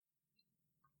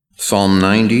Psalm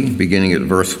 90, beginning at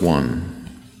verse 1.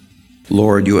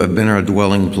 Lord, you have been our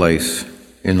dwelling place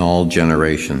in all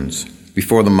generations.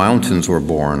 Before the mountains were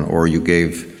born, or you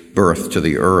gave birth to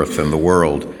the earth and the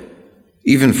world,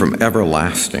 even from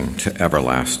everlasting to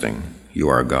everlasting, you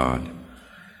are God.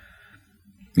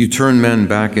 You turn men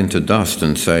back into dust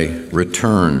and say,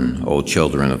 "Return, O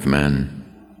children of men."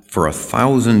 For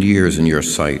 1,000 years in your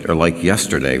sight are like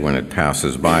yesterday when it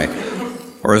passes by,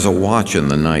 or as a watch in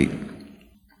the night.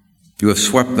 You have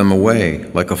swept them away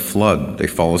like a flood, they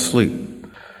fall asleep.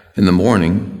 In the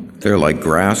morning, they are like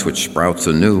grass which sprouts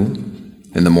anew.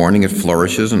 In the morning it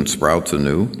flourishes and sprouts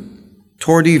anew.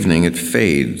 Toward evening it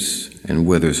fades and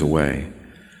withers away.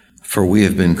 For we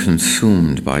have been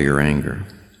consumed by your anger,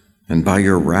 and by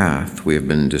your wrath we have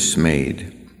been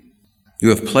dismayed. You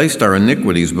have placed our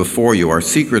iniquities before you, our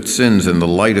secret sins in the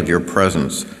light of your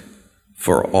presence.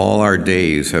 For all our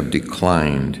days have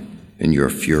declined in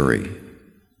your fury.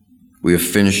 We have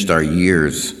finished our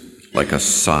years like a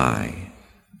sigh.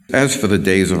 As for the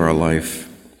days of our life,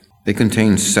 they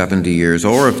contain 70 years,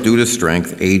 or if due to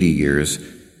strength, 80 years.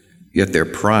 Yet their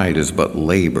pride is but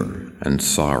labor and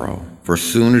sorrow, for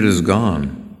soon it is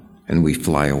gone, and we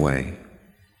fly away.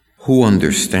 Who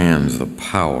understands the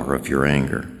power of your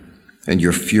anger, and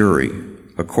your fury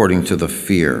according to the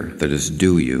fear that is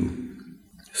due you?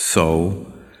 So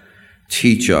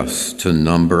teach us to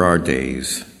number our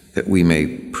days, that we may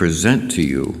present to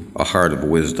you a heart of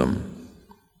wisdom.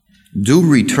 Do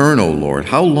return, O Lord.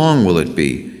 How long will it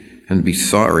be? And be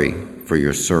sorry for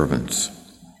your servants.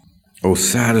 O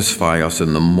satisfy us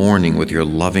in the morning with your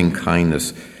loving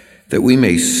kindness, that we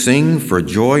may sing for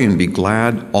joy and be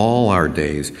glad all our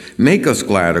days. Make us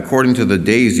glad according to the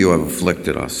days you have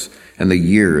afflicted us, and the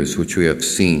years which we have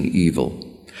seen evil.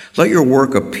 Let your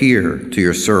work appear to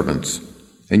your servants,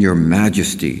 and your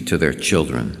majesty to their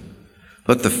children.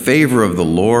 Let the favor of the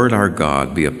Lord our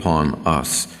God be upon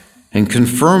us, and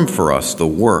confirm for us the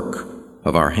work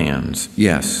of our hands.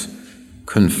 Yes,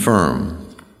 confirm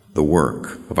the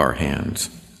work of our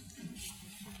hands.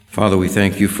 Father, we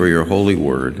thank you for your holy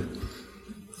word.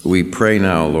 We pray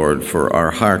now, Lord, for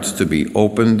our hearts to be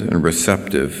opened and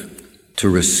receptive to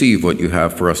receive what you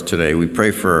have for us today. We pray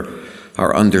for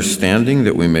our understanding,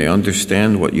 that we may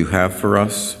understand what you have for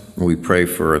us. We pray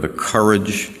for the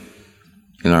courage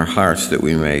in our hearts that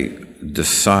we may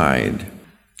decide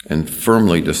and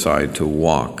firmly decide to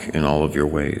walk in all of your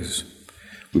ways.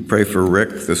 We pray for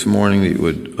Rick this morning, that you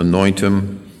would anoint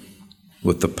him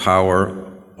with the power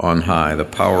on high, the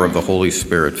power of the Holy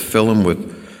Spirit. Fill him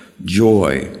with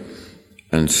joy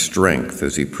and strength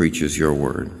as he preaches your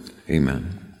word.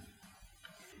 Amen.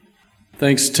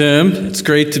 Thanks, Tim. It's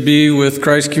great to be with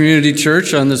Christ Community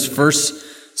Church on this first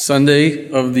Sunday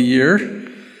of the year.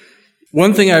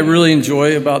 One thing I really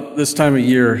enjoy about this time of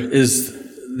year is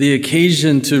the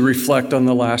occasion to reflect on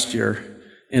the last year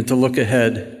and to look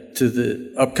ahead to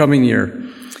the upcoming year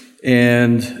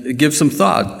and give some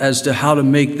thought as to how to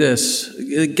make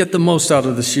get the most out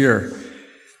of this year.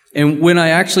 And when I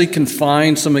actually can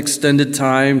find some extended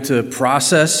time to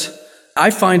process, I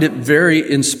find it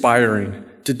very inspiring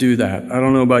to do that. I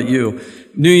don't know about you.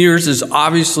 New Year's is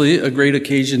obviously a great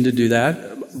occasion to do that.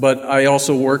 But I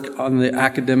also work on the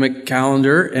academic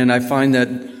calendar, and I find that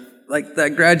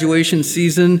that graduation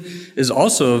season is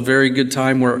also a very good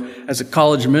time where, as a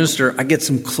college minister, I get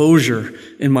some closure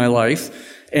in my life,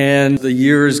 and the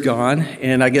year is gone,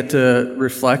 and I get to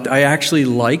reflect. I actually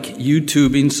like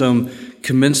YouTubing some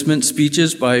commencement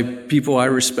speeches by people I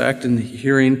respect and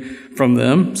hearing from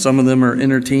them. Some of them are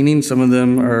entertaining. Some of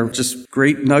them are just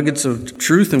great nuggets of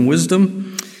truth and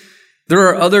wisdom. There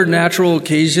are other natural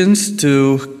occasions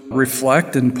to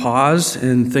reflect and pause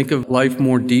and think of life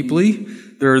more deeply.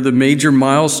 There are the major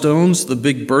milestones, the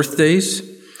big birthdays.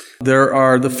 There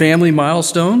are the family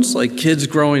milestones, like kids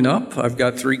growing up. I've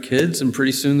got 3 kids, and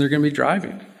pretty soon they're going to be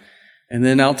driving. And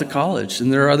then out to college.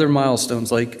 And there are other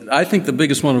milestones. Like, I think the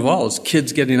biggest one of all is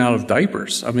kids getting out of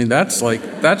diapers. I mean, that's like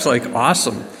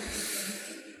awesome.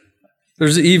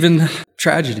 There's even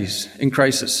tragedies and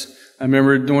crisis. I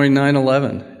remember during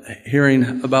 9/11,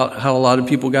 hearing about how a lot of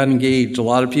people got engaged. A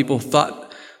lot of people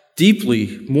thought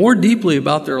more deeply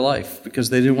about their life because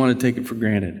they didn't want to take it for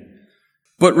granted.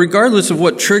 But regardless of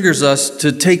what triggers us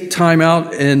to take time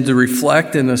out and to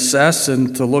reflect and assess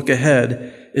and to look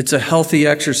ahead, it's a healthy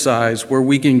exercise where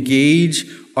we can gauge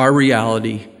our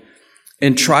reality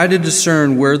and try to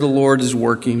discern where the Lord is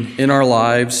working in our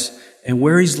lives and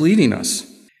where he's leading us.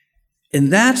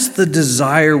 And that's the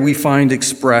desire we find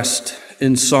expressed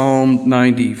in Psalm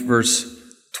 90, verse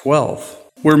 12,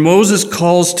 where Moses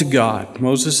calls to God.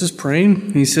 Moses is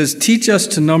praying. He says, "Teach us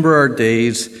to number our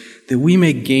days, that we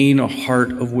may gain a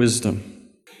heart of wisdom.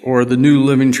 Or the New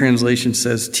Living Translation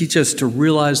says, teach us to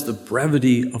realize the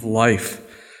brevity of life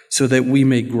so that we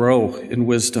may grow in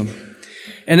wisdom.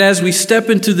 And as we step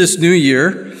into this new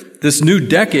year, this new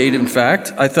decade, in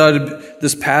fact, I thought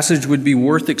this passage would be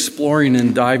worth exploring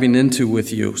and diving into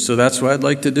with you. So that's what I'd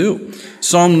like to do.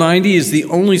 Psalm 90 is the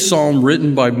only psalm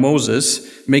written by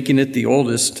Moses, making it the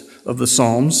oldest of the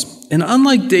Psalms. And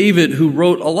unlike David, who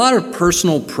wrote a lot of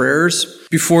personal prayers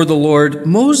before the Lord,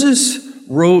 Moses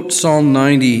wrote Psalm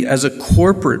 90 as a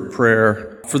corporate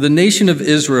prayer for the nation of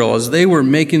Israel as they were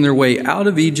making their way out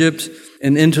of Egypt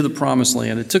and into the Promised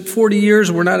Land. It took 40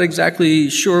 years. We're not exactly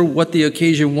sure what the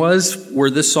occasion was where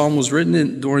this psalm was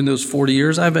written during those 40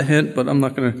 years. I have a hint, but I'm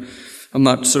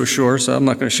not so sure, so I'm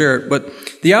not going to share it. But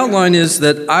the outline is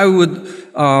that I would,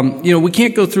 we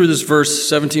can't go through this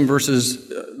 17 verses,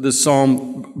 this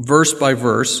psalm verse by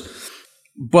verse,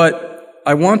 but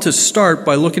I want to start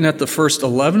by looking at the first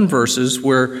 11 verses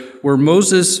where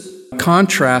Moses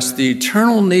contrasts the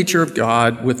eternal nature of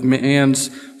God with man's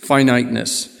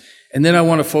finiteness. And then I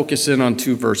want to focus in on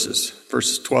two verses,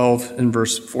 verse 12 and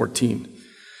verse 14.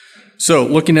 So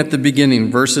looking at the beginning,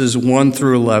 verses 1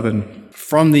 through 11,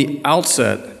 from the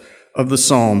outset of the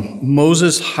psalm,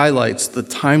 Moses highlights the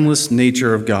timeless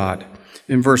nature of God.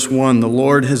 In verse 1, the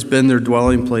Lord has been their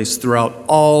dwelling place throughout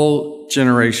all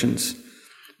generations.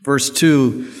 Verse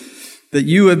 2, that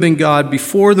you have been God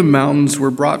before the mountains were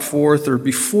brought forth, or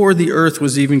before the earth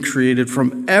was even created.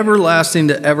 From everlasting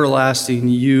to everlasting,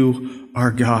 you are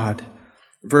God.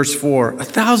 Verse 4,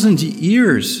 1,000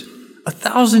 years,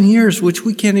 which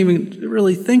we can't even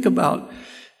really think about,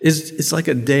 it's like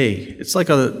a day. It's like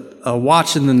a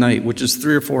watch in the night, which is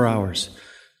 3 or 4 hours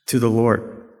to the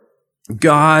Lord.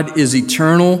 God is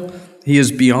eternal. He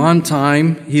is beyond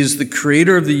time. He is the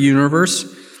creator of the universe.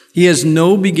 He has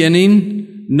no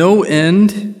beginning, no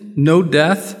end, no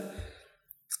death.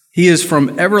 He is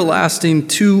from everlasting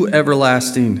to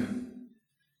everlasting.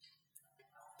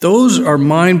 Those are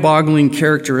mind-boggling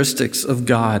characteristics of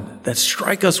God that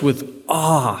strike us with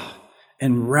awe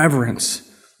and reverence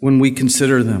when we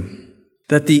consider them.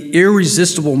 That the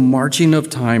irresistible marching of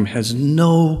time has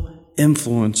no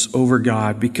influence over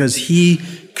God because He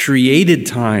created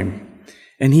time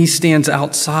and He stands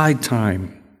outside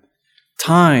time.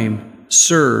 Time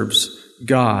serves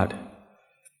God.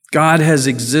 God has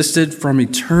existed from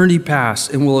eternity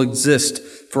past and will exist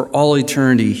for all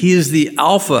eternity. He is the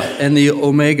Alpha and the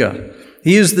Omega.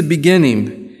 He is the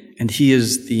beginning and He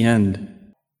is the end.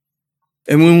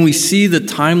 And when we see the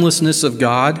timelessness of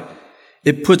God,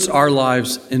 it puts our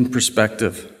lives in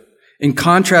perspective. In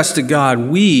contrast to God,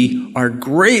 we are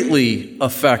greatly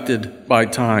affected by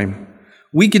time.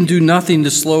 We can do nothing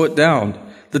to slow it down.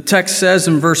 The text says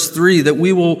in verse 3 that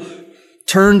we will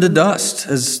turn to dust,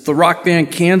 as the rock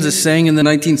band Kansas sang in the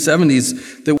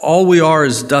 1970s, that all we are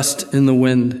is dust in the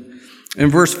wind. In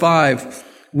verse 5,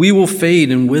 we will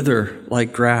fade and wither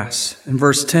like grass. In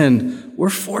verse 10, we're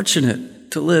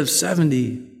fortunate to live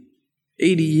 70,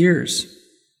 80 years.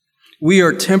 We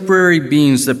are temporary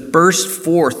beings that burst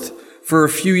forth for a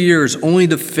few years only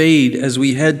to fade as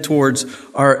we head towards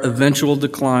our eventual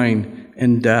decline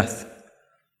and death.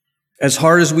 As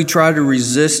hard as we try to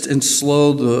resist and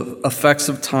slow the effects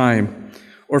of time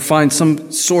or find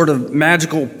some sort of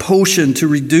magical potion to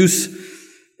reduce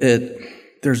it,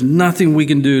 there's nothing we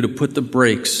can do to put the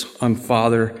brakes on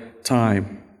Father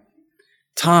Time.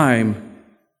 Time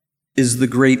is the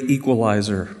great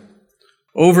equalizer.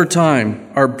 Over time,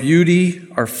 our beauty,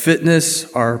 our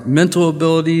fitness, our mental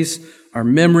abilities, our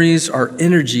memories, our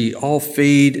energy all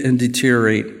fade and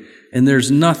deteriorate, and there's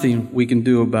nothing we can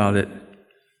do about it.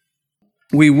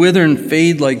 We wither and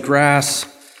fade like grass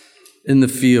in the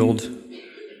field.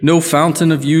 No fountain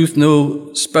of youth,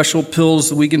 no special pills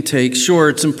that we can take. Sure,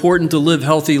 it's important to live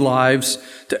healthy lives,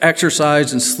 to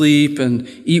exercise and sleep and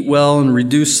eat well and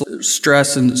reduce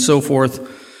stress and so forth.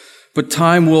 But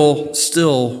time will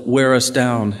still wear us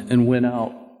down and win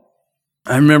out.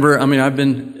 I've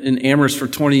been in Amherst for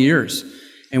 20 years.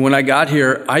 And when I got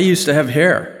here, I used to have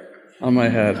hair on my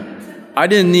head. I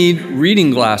didn't need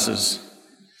reading glasses.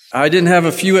 I didn't have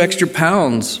a few extra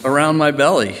pounds around my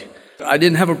belly. I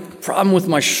didn't have a problem with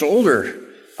my shoulder.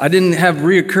 I didn't have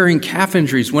reoccurring calf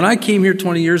injuries. When I came here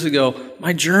 20 years ago,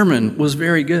 my German was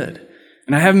very good.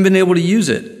 And I haven't been able to use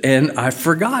it. And I've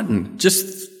forgotten,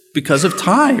 just because of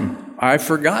time. I've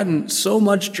forgotten so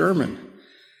much German.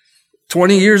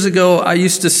 20 years ago, I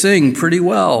used to sing pretty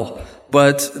well.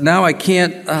 But now I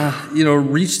can't,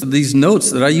 reach these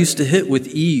notes that I used to hit with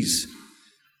ease.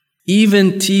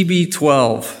 Even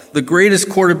TB12, the greatest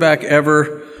quarterback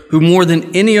ever, who more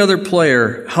than any other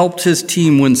player helped his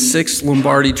team win 6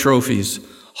 Lombardi trophies.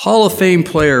 Hall of Fame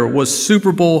player, was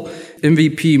Super Bowl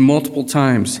MVP multiple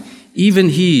times. Even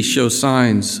he shows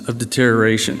signs of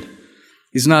deterioration.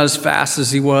 He's not as fast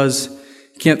as he was.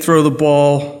 Can't throw the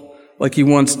ball like he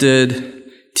once did.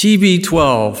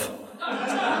 TB12.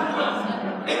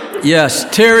 Yes,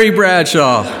 Terry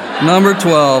Bradshaw, number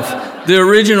 12. The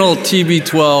original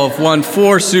TB12, won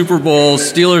 4 Super Bowls.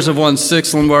 Steelers have won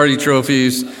 6 Lombardi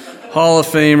trophies. Hall of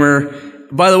Famer.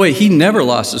 By the way, he never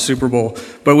lost a Super Bowl,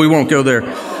 but we won't go there.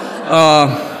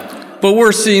 But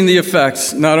we're seeing the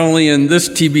effects, not only in this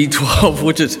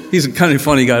TB12, he's a kind of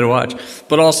funny guy to watch,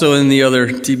 but also in the other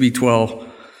TB12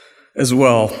 as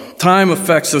well. Time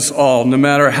affects us all. No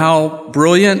matter how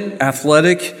brilliant,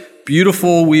 athletic,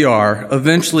 beautiful we are,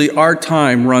 eventually our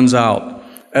time runs out.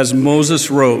 As Moses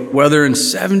wrote, whether in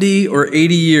 70 or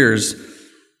 80 years,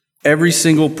 every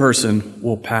single person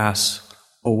will pass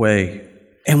away.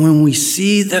 And when we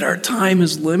see that our time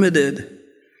is limited,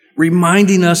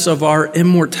 reminding us of our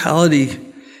immortality,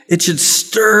 it should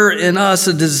stir in us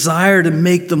a desire to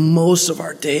make the most of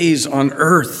our days on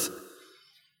earth.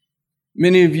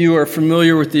 Many of you are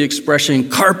familiar with the expression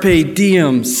carpe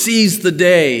diem, seize the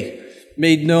day,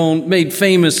 made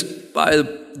famous by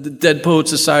the Dead Poets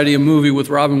Society, a movie with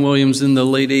Robin Williams in the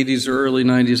late 80s or early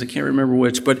 90s. I can't remember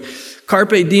which, but carpe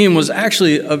diem was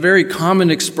actually a very common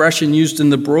expression used in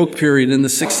the Baroque period in the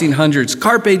 1600s.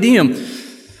 Carpe diem.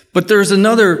 But there's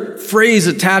another phrase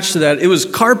attached to that. It was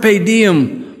carpe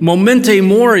diem, momente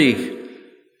mori.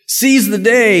 Seize the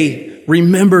day,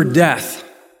 remember death.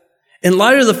 In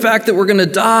light of the fact that we're going to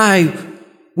die,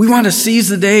 we want to seize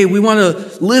the day. We want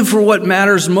to live for what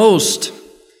matters most.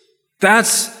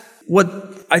 That's what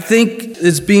I think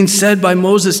is being said by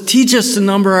Moses. Teach us to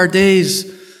number our days.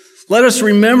 Let us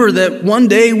remember that one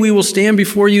day we will stand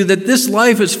before you, that this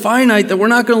life is finite, that we're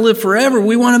not going to live forever.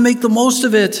 We want to make the most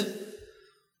of it.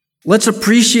 Let's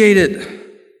appreciate it.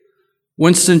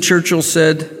 Winston Churchill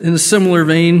said, in a similar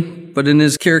vein, but in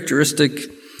his characteristic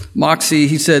moxie,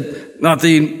 he said,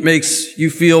 nothing makes you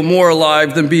feel more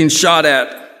alive than being shot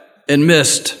at and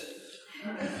missed.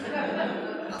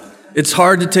 It's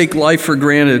hard to take life for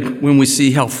granted when we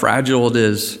see how fragile it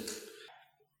is.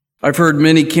 I've heard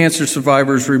many cancer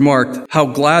survivors remark how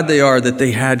glad they are that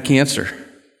they had cancer.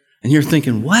 And you're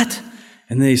thinking, what?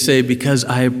 And they say, because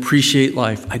I appreciate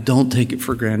life. I don't take it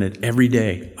for granted. Every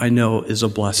day I know is a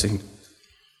blessing.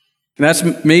 And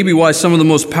that's maybe why some of the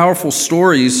most powerful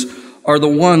stories are the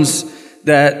ones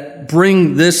that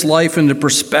bring this life into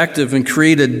perspective and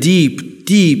create a deep,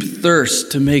 deep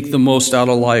thirst to make the most out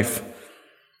of life.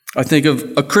 I think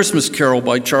of A Christmas Carol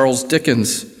by Charles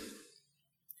Dickens,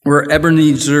 where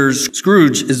Ebenezer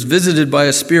Scrooge is visited by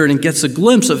a spirit and gets a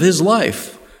glimpse of his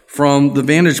life from the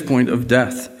vantage point of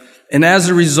death. And as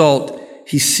a result,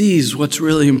 he sees what's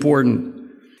really important.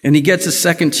 And he gets a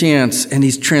second chance, and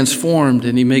he's transformed,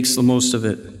 and he makes the most of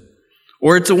it.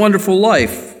 Or It's a Wonderful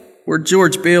Life, where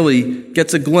George Bailey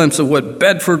gets a glimpse of what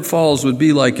Bedford Falls would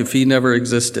be like if he never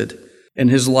existed, and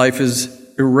his life is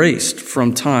erased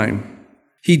from time.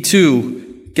 He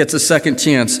too gets a second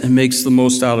chance and makes the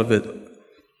most out of it.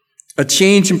 A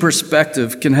change in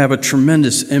perspective can have a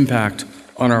tremendous impact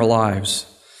on our lives.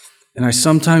 And I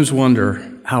sometimes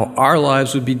wonder how our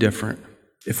lives would be different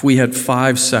if we had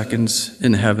 5 seconds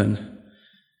in heaven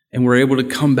and were able to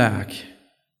come back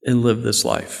and live this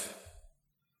life.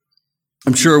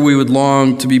 I'm sure we would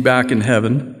long to be back in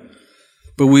heaven,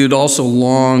 but we would also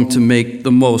long to make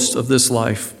the most of this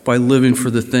life by living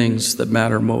for the things that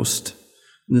matter most,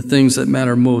 and the things that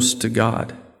matter most to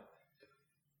God.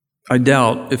 I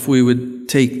doubt if we would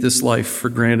take this life for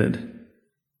granted.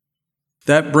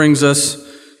 That brings us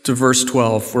to verse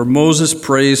 12, where Moses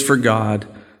prays for God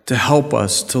to help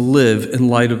us to live in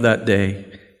light of that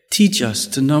day. Teach us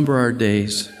to number our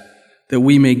days, that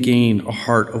we may gain a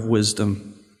heart of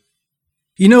wisdom.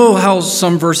 You know how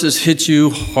some verses hit you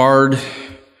harder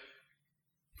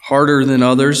than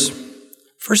others?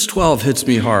 Verse 12 hits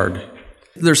me hard.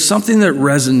 There's something that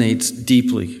resonates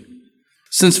deeply.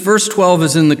 Since verse 12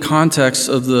 is in the context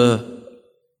of the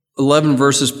 11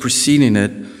 verses preceding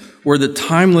it, where the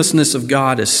timelessness of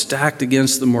God is stacked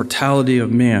against the mortality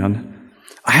of man,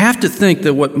 I have to think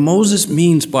that what Moses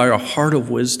means by a heart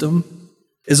of wisdom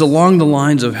is along the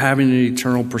lines of having an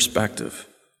eternal perspective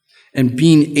and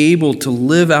being able to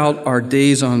live out our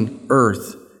days on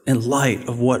earth in light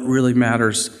of what really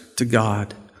matters to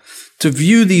God. To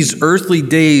view these earthly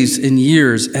days and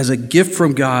years as a gift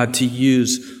from God to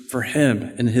use for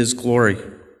Him and His glory.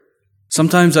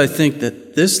 Sometimes I think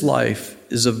that this life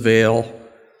is a veil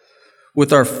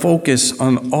with our focus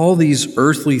on all these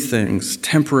earthly things,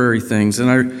 temporary things.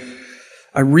 And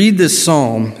I read this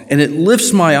psalm, and it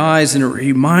lifts my eyes, and it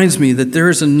reminds me that there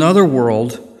is another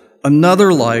world,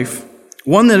 another life,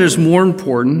 one that is more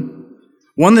important,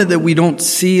 one that we don't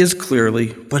see as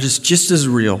clearly, but is just as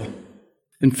real.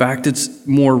 In fact, it's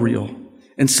more real.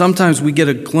 And sometimes we get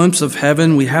a glimpse of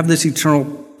heaven, we have this eternal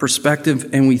perspective,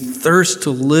 and we thirst to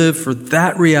live for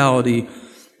that reality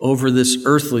over this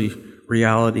earthly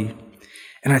reality.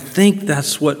 And I think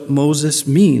that's what Moses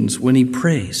means when he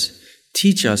prays.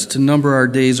 Teach us to number our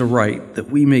days aright,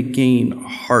 that we may gain a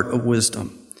heart of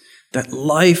wisdom. That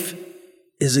life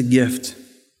is a gift.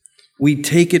 We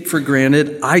take it for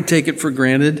granted. I take it for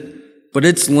granted, but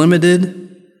it's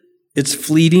limited. It's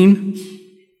fleeting.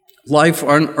 Life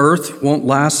on earth won't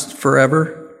last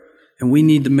forever, and we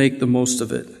need to make the most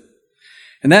of it.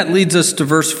 And that leads us to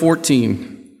verse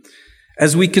 14.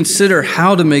 As we consider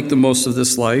how to make the most of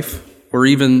this life, or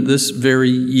even this very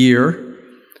year,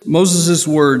 Moses'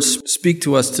 words speak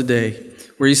to us today,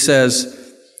 where he says,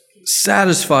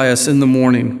 "Satisfy us in the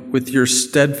morning with your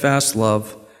steadfast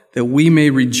love, that we may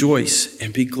rejoice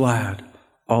and be glad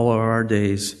all of our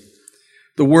days."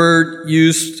 The word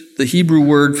used, the Hebrew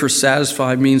word for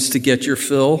satisfy, means to get your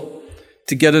fill,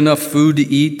 to get enough food to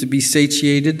eat, to be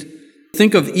satiated.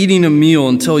 Think of eating a meal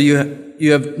until you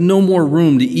have no more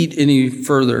room to eat any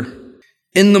further.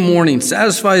 In the morning,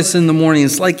 satisfy us in the morning.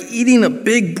 It's like eating a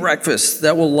big breakfast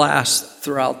that will last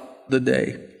throughout the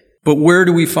day. But where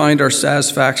do we find our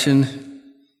satisfaction?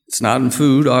 It's not in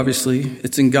food, obviously.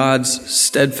 It's in God's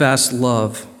steadfast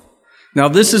love. Now,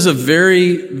 this is a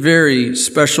very, very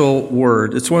special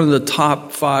word. It's one of the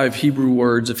top 5 Hebrew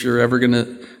words if you're ever going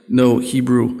to know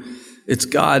Hebrew. It's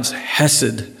God's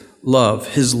hesed love,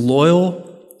 his loyal,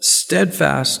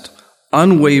 steadfast,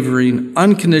 unwavering,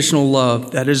 unconditional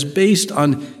love that is based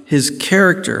on his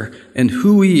character and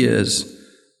who he is,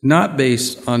 not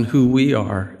based on who we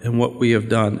are and what we have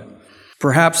done.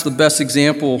 Perhaps the best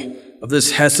example of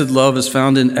this hesed love is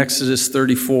found in Exodus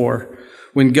 34,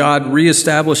 when God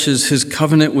reestablishes his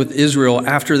covenant with Israel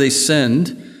after they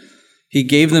sinned. He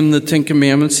gave them the 10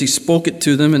 Commandments. He spoke it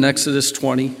to them in Exodus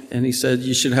 20, and he said,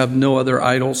 "You should have no other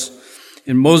idols."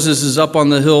 And Moses is up on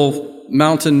the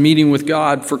mountain meeting with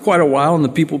God for quite a while, and the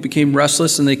people became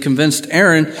restless, and they convinced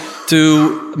Aaron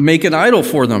to make an idol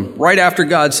for them, right after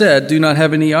God said, "Do not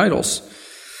have any idols."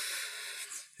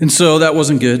 And so that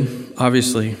wasn't good,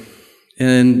 obviously.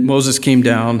 And Moses came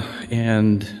down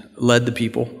and led the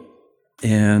people.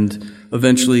 And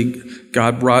eventually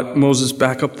God brought Moses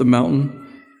back up the mountain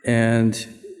and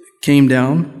came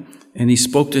down, and he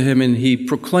spoke to him, and he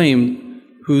proclaimed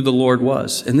who the Lord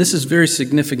was. And this is very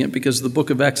significant because the book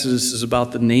of Exodus is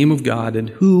about the name of God and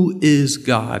who is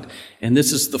God. And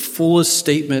this is the fullest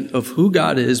statement of who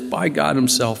God is by God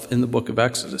himself in the book of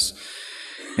Exodus.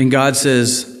 And God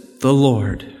says, the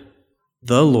Lord,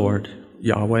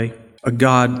 Yahweh, a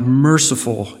God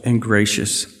merciful and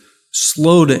gracious,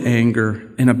 slow to anger,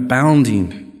 and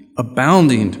abounding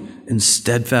in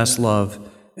steadfast love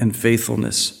and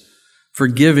faithfulness,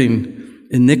 forgiving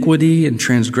iniquity and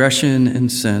transgression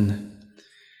and sin.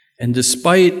 And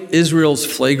despite Israel's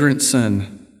flagrant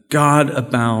sin, God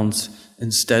abounds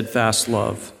in steadfast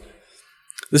love.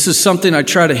 This is something I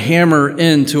try to hammer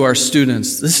into our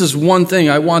students. This is one thing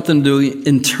I want them to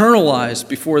internalize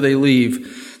before they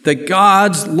leave, that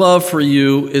God's love for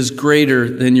you is greater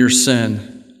than your sin.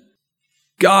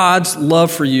 God's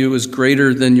love for you is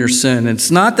greater than your sin. It's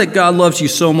not that God loves you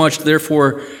so much,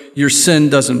 therefore your sin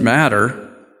doesn't matter.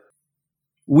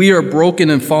 We are broken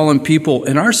and fallen people,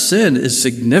 and our sin is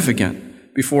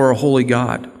significant before a holy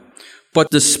God.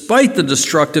 But despite the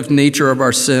destructive nature of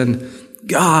our sin,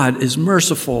 God is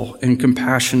merciful and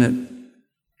compassionate.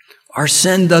 Our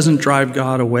sin doesn't drive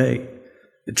God away.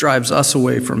 It drives us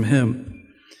away from him.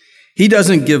 He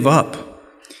doesn't give up.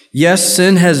 Yes,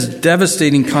 sin has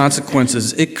devastating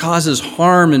consequences. It causes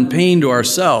harm and pain to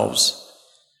ourselves.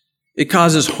 It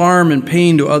causes harm and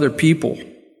pain to other people.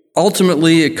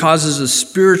 Ultimately, it causes a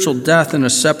spiritual death and a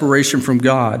separation from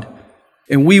God.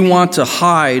 And we want to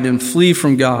hide and flee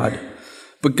from God.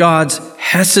 But God's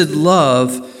hesed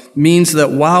love means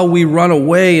that while we run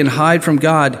away and hide from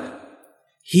God,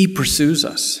 he pursues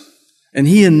us. And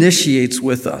he initiates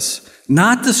with us,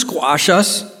 not to squash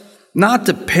us, not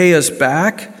to pay us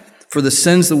back for the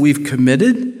sins that we've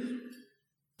committed,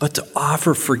 but to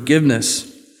offer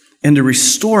forgiveness and to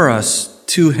restore us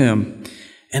to him.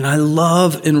 And I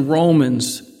love in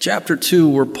Romans chapter 2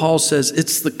 where Paul says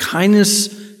it's the kindness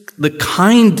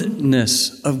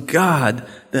of God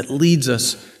that leads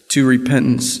us to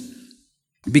repentance.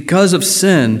 Because of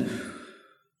sin,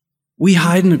 We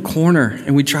hide in a corner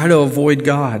and we try to avoid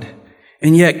God.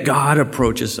 And yet God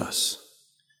approaches us.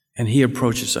 And he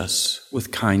approaches us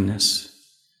with kindness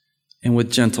and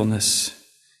with gentleness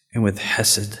and with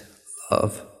hesed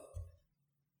love.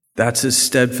 That's his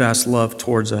steadfast love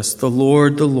towards us. The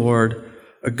Lord,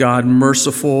 a God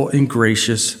merciful and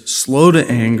gracious, slow to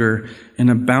anger, and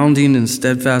abounding in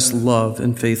steadfast love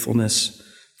and faithfulness,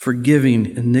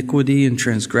 forgiving iniquity and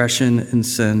transgression and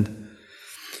sin.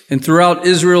 And throughout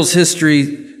Israel's history,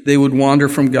 they would wander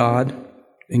from God,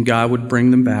 and God would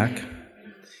bring them back.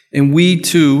 And we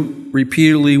too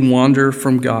repeatedly wander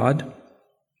from God.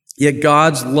 Yet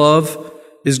God's love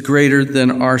is greater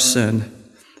than our sin.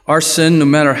 Our sin, no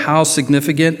matter how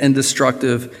significant and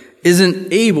destructive,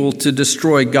 isn't able to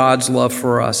destroy God's love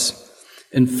for us.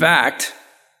 In fact,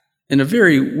 in a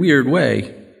very weird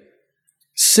way,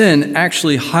 sin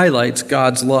actually highlights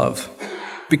God's love.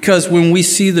 Because when we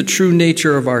see the true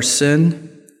nature of our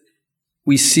sin,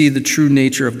 we see the true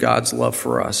nature of God's love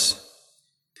for us.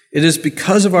 It is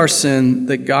because of our sin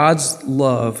that God's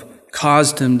love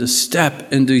caused him to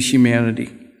step into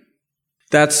humanity.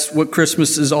 That's what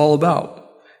Christmas is all about.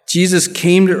 Jesus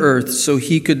came to earth so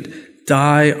he could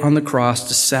die on the cross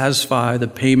to satisfy the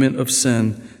payment of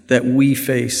sin that we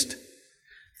faced.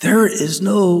 There is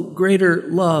no greater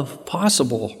love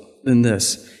possible than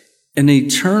this. An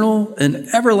eternal and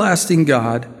everlasting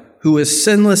God who is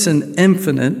sinless and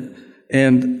infinite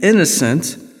and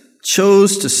innocent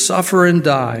chose to suffer and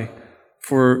die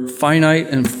for finite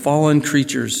and fallen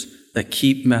creatures that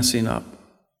keep messing up.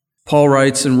 Paul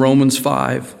writes in Romans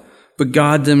 5, "But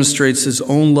God demonstrates his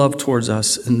own love towards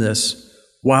us in this: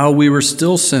 while we were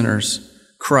still sinners,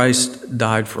 Christ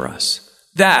died for us."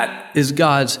 That is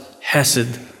God's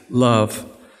hesed love.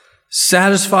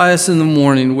 Satisfy us in the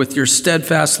morning with your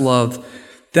steadfast love,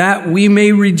 that we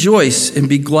may rejoice and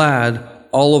be glad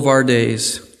all of our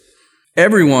days.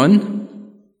 Everyone,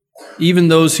 even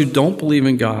those who don't believe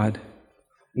in God,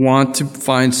 want to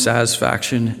find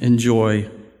satisfaction and joy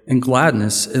and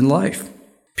gladness in life.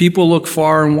 People look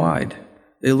far and wide.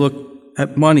 They look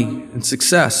at money and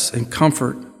success and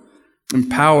comfort and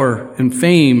power and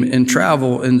fame and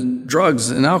travel and drugs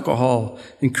and alcohol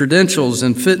and credentials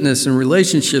and fitness and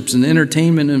relationships and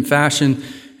entertainment and fashion,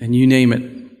 and you name it.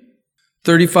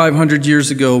 3,500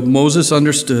 years ago, Moses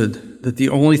understood that the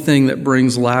only thing that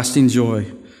brings lasting joy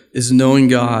is knowing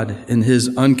God in his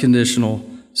unconditional,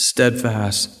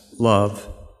 steadfast love,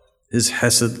 his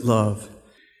hesed love.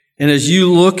 And as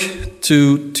you look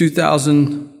to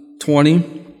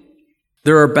 2020,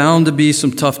 there are bound to be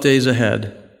some tough days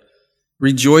ahead.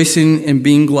 Rejoicing and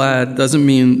being glad doesn't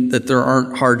mean that there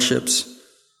aren't hardships.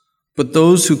 But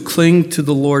those who cling to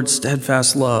the Lord's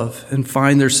steadfast love and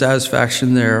find their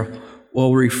satisfaction there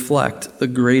will reflect the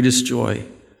greatest joy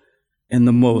and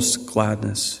the most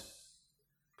gladness.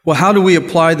 Well, how do we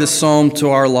apply this psalm to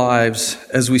our lives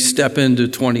as we step into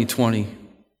 2020?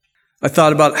 I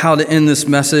thought about how to end this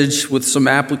message with some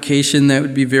application that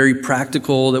would be very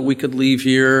practical, that we could leave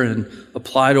here and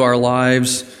apply to our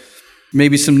lives.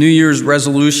 Maybe some New Year's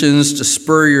resolutions to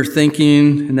spur your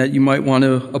thinking and that you might want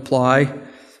to apply.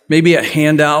 Maybe a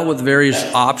handout with various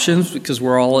options because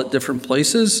we're all at different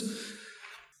places.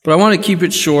 But I want to keep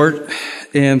it short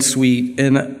and sweet.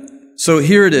 And so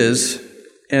here it is.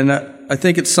 And I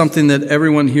think it's something that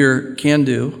everyone here can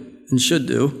do and should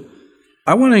do.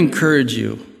 I want to encourage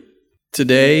you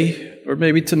today, or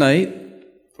maybe tonight,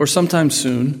 or sometime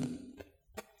soon,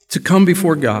 to come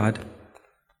before God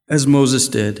as Moses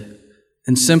did,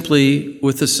 and simply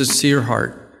with a sincere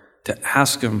heart to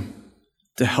ask him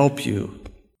to help you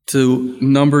to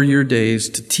number your days,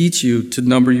 to teach you to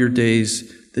number your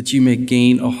days, that you may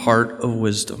gain a heart of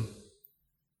wisdom.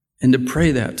 And to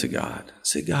pray that to God.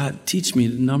 Say, God, teach me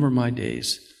to number my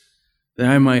days, that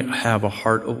I might have a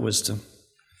heart of wisdom.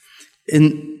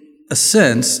 In a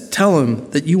sense, tell him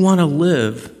that you want to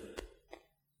live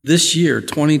this year,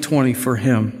 2020, for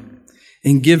him,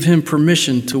 and give him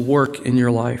permission to work in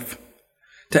your life.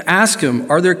 To ask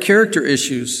him, are there character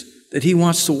issues that he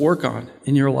wants to work on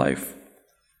in your life?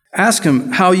 Ask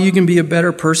him how you can be a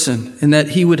better person and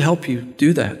that he would help you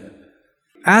do that.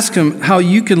 Ask him how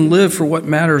you can live for what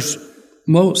matters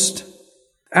most.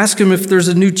 Ask him if there's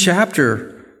a new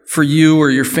chapter for you or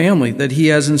your family that he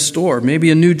has in store.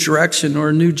 Maybe a new direction or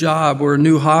a new job or a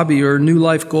new hobby or a new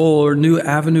life goal or a new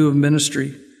avenue of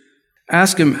ministry.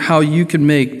 Ask him how you can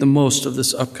make the most of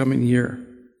this upcoming year.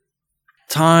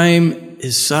 Time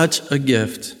is such a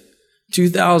gift.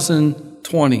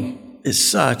 2020 is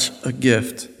such a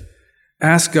gift.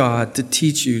 Ask God to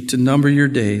teach you to number your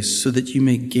days so that you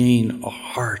may gain a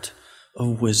heart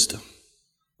of wisdom.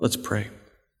 Let's pray.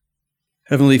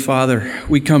 Heavenly Father,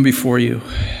 we come before you.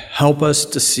 Help us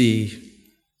to see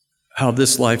how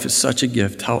this life is such a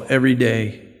gift, how every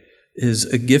day is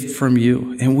a gift from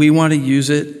you. And we want to use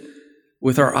it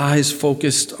with our eyes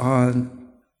focused on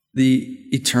the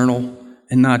eternal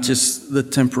and not just the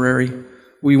temporary.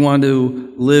 We want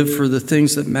to live for the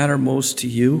things that matter most to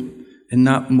you and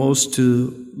not most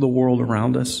to the world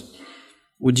around us.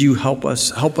 Would you help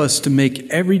us to make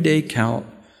every day count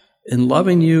in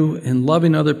loving you and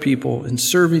loving other people and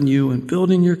serving you and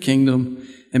building your kingdom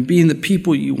and being the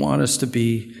people you want us to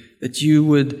be, that you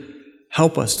would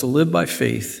help us to live by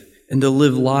faith and to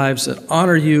live lives that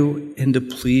honor you and to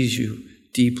please you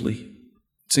deeply.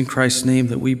 It's in Christ's name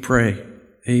that we pray.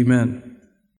 Amen.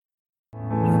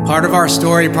 Part of our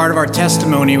story, part of our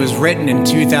testimony was written in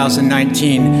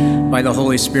 2019 by the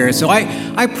Holy Spirit. So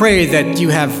I pray that you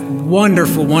have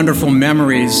wonderful, wonderful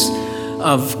memories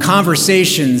of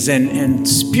conversations and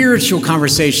spiritual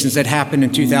conversations that happened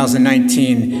in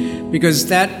 2019, because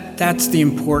that's the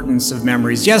importance of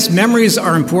memories. Yes, memories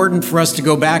are important for us to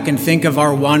go back and think of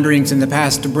our wanderings in the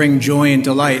past to bring joy and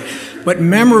delight, but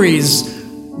memories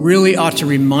really ought to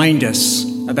remind us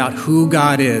about who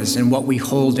God is and what we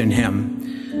hold in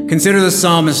him. Consider the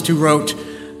psalmist who wrote,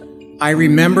 "I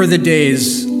remember the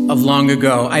days of long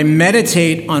ago. I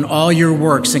meditate on all your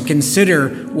works and consider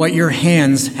what your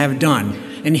hands have done."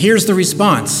 And here's the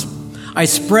response. "I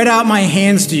spread out my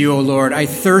hands to you, O Lord. I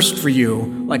thirst for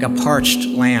you like a parched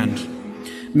land."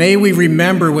 May we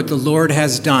remember what the Lord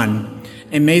has done,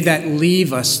 and may that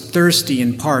leave us thirsty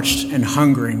and parched and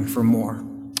hungering for more.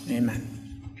 Amen.